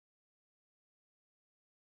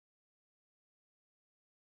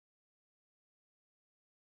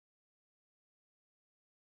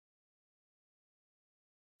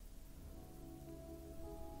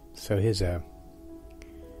So here's some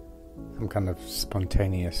kind of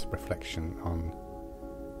spontaneous reflection on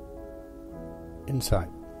insight,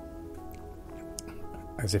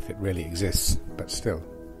 as if it really exists, but still,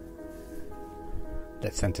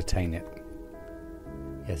 let's entertain it.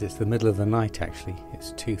 Yes, it's the middle of the night actually.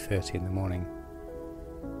 It's 2:30 in the morning.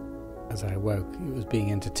 As I awoke, it was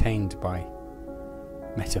being entertained by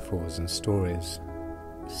metaphors and stories,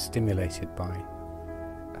 stimulated by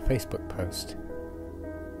a Facebook post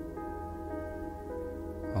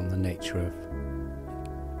on the nature of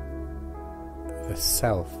the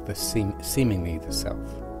self, seemingly the self.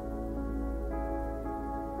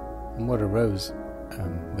 And what arose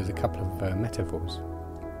was a couple of metaphors.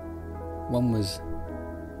 One was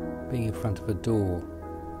being in front of a door,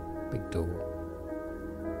 big door.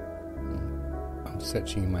 I'm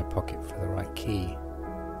searching in my pocket for the right key.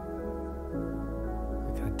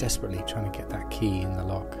 I'm kind of desperately trying to get that key in the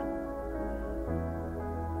lock.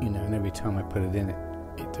 And every time I put it in,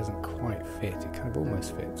 it doesn't quite fit. It kind of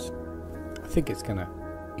almost fits. I think it's going to,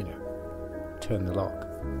 turn the lock.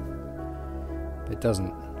 But it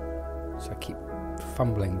doesn't. So I keep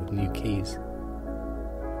fumbling with new keys.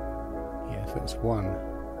 Yeah, so that's one,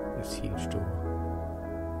 this huge door.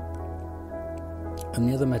 And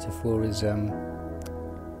the other metaphor is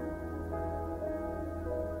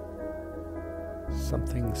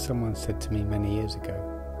something someone said to me many years ago.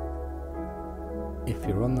 If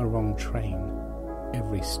you're on the wrong train,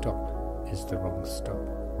 every stop is the wrong stop.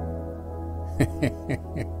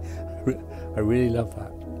 I really love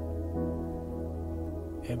that.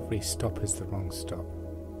 Every stop is the wrong stop.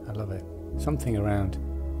 I love it. Something around,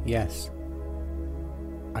 yes,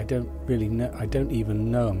 I don't even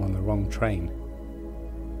know I'm on the wrong train.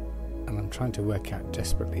 And I'm trying to work out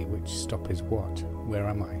desperately which stop is what. Where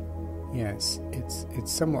am I? Yes, it's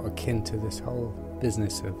somewhat akin to this whole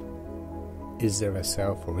business of, is there a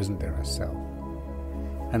self or isn't there a self?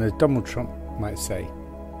 And as Donald Trump might say,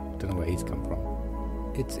 I don't know where he's come from,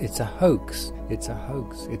 it's a hoax. It's a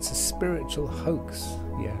hoax. It's a spiritual hoax.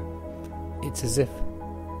 Yeah. It's as if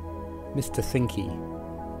Mr. Thinky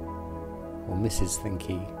or Mrs.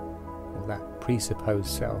 Thinky or that presupposed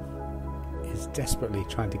self is desperately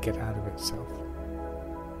trying to get out of itself.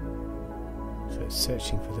 So it's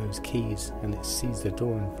searching for those keys and it sees the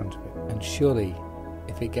door in front of it. And surely,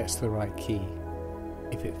 if it gets the right key,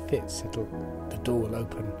 if it fits, the door will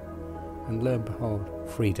open, and lo and behold,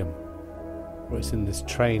 freedom. Or it's in this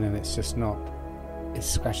train and it's just not. It's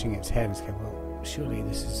scratching its head and it's going, well, surely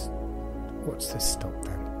what's this stop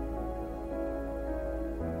then?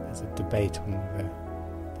 There's a debate on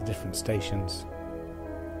the different stations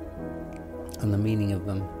and the meaning of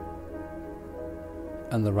them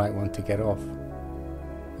and the right one to get off.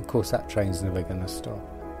 Of course, that train's never going to stop.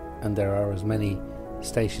 And there are as many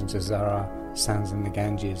stations as there are sands in the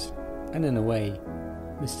Ganges. And in a way,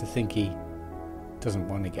 Mr. Thinky doesn't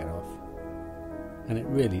want to get off. And it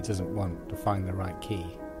really doesn't want to find the right key.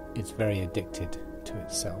 It's very addicted to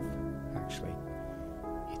itself, actually.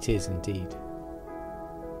 It is indeed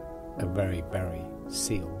a very, very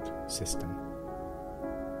sealed system.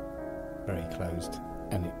 Very closed.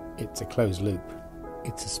 And it's a closed loop.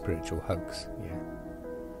 It's a spiritual hoax, yeah.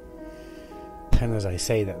 And as I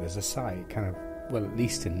say that, there's a sigh, kind of, well, at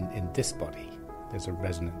least in this body, there's a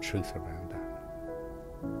resonant truth around that.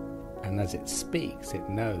 And as it speaks, it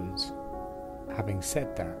knows, having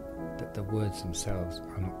said that the words themselves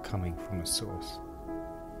are not coming from a source.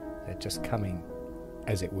 They're just coming,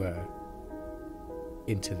 as it were,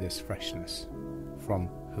 into this freshness from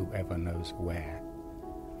whoever knows where.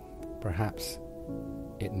 Perhaps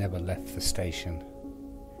it never left the station,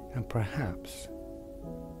 and perhaps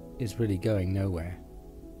is really going nowhere.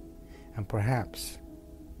 And perhaps,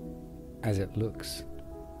 as it looks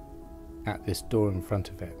at this door in front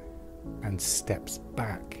of it and steps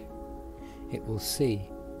back, it will see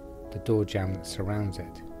the door jamb that surrounds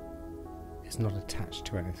it is not attached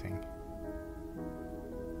to anything.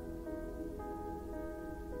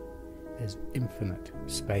 There's infinite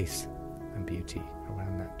space and beauty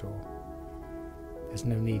around that door. There's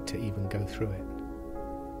no need to even go through it.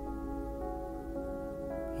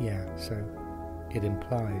 Yeah, so it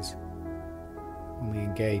implies when we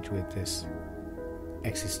engage with this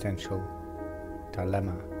existential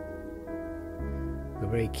dilemma, we're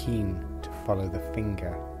very keen to follow the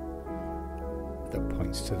finger that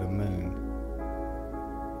points to the moon,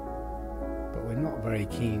 but we're not very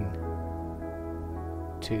keen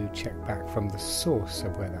to check back from the source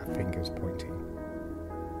of where that finger's pointing.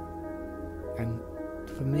 And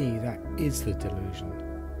for me, that is the delusion.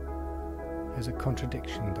 There's a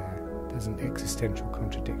contradiction there. There's an existential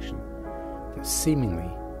contradiction that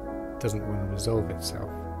seemingly doesn't want to resolve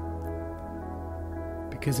itself.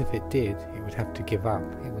 Because if it did, it would have to give up,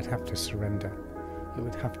 it would have to surrender, it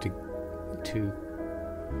would have to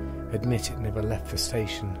admit it never left the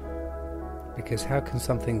station. Because how can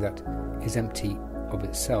something that is empty of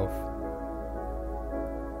itself,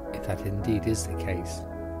 if that indeed is the case,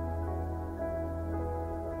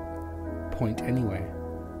 point anywhere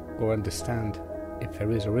or understand if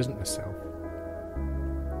there is or isn't a self?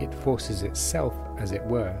 It forces itself, as it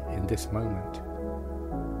were, in this moment,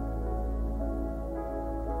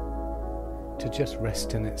 to just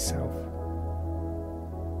rest in itself.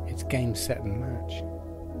 It's game, set and match.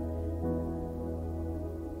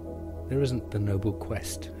 There isn't the noble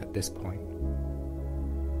quest at this point.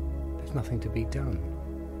 There's nothing to be done.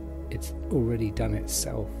 It's already done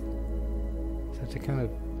itself. So to kind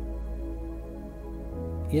of,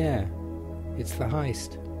 yeah, it's the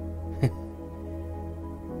heist.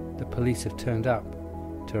 The police have turned up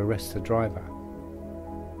to arrest the driver,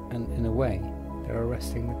 and in a way they're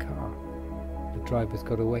arresting the car. The driver's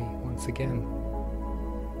got away once again.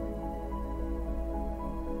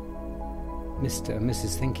 Mr. and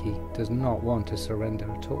Mrs. Thinky does not want to surrender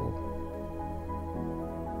at all.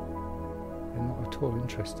 They're not at all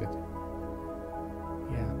interested.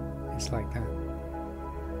 Yeah, it's like that.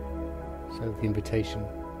 So the invitation,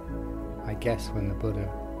 I guess, when the Buddha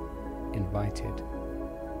invited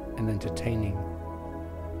an entertaining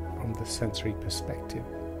from the sensory perspective,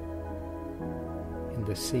 in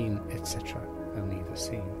the scene, etc., only the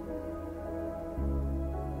scene,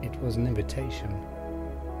 it was an invitation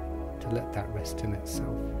to let that rest in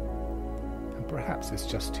itself. And perhaps it's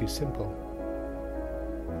just too simple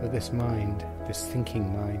for this mind, this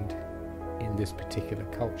thinking mind in this particular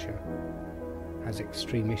culture has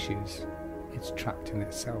extreme issues. It's trapped in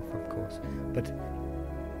itself, of course, but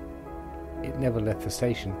it never left the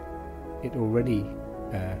station. It already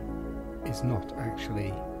is not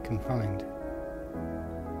actually confined.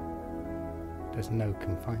 There's no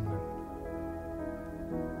confinement.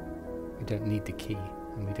 We don't need the key,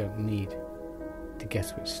 and we don't need to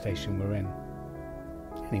guess which station we're in.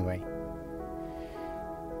 Anyway,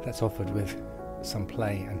 that's offered with some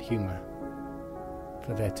play and humour,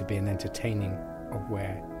 for there to be an entertaining of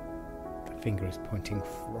where the finger is pointing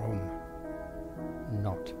from,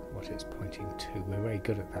 not what it's pointing to. We're very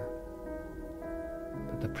good at that.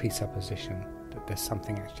 But the presupposition that there's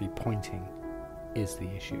something actually pointing is the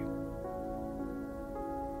issue.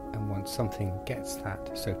 And once something gets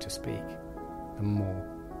that, so to speak, the more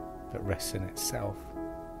that rests in itself,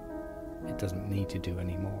 it doesn't need to do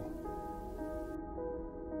any more.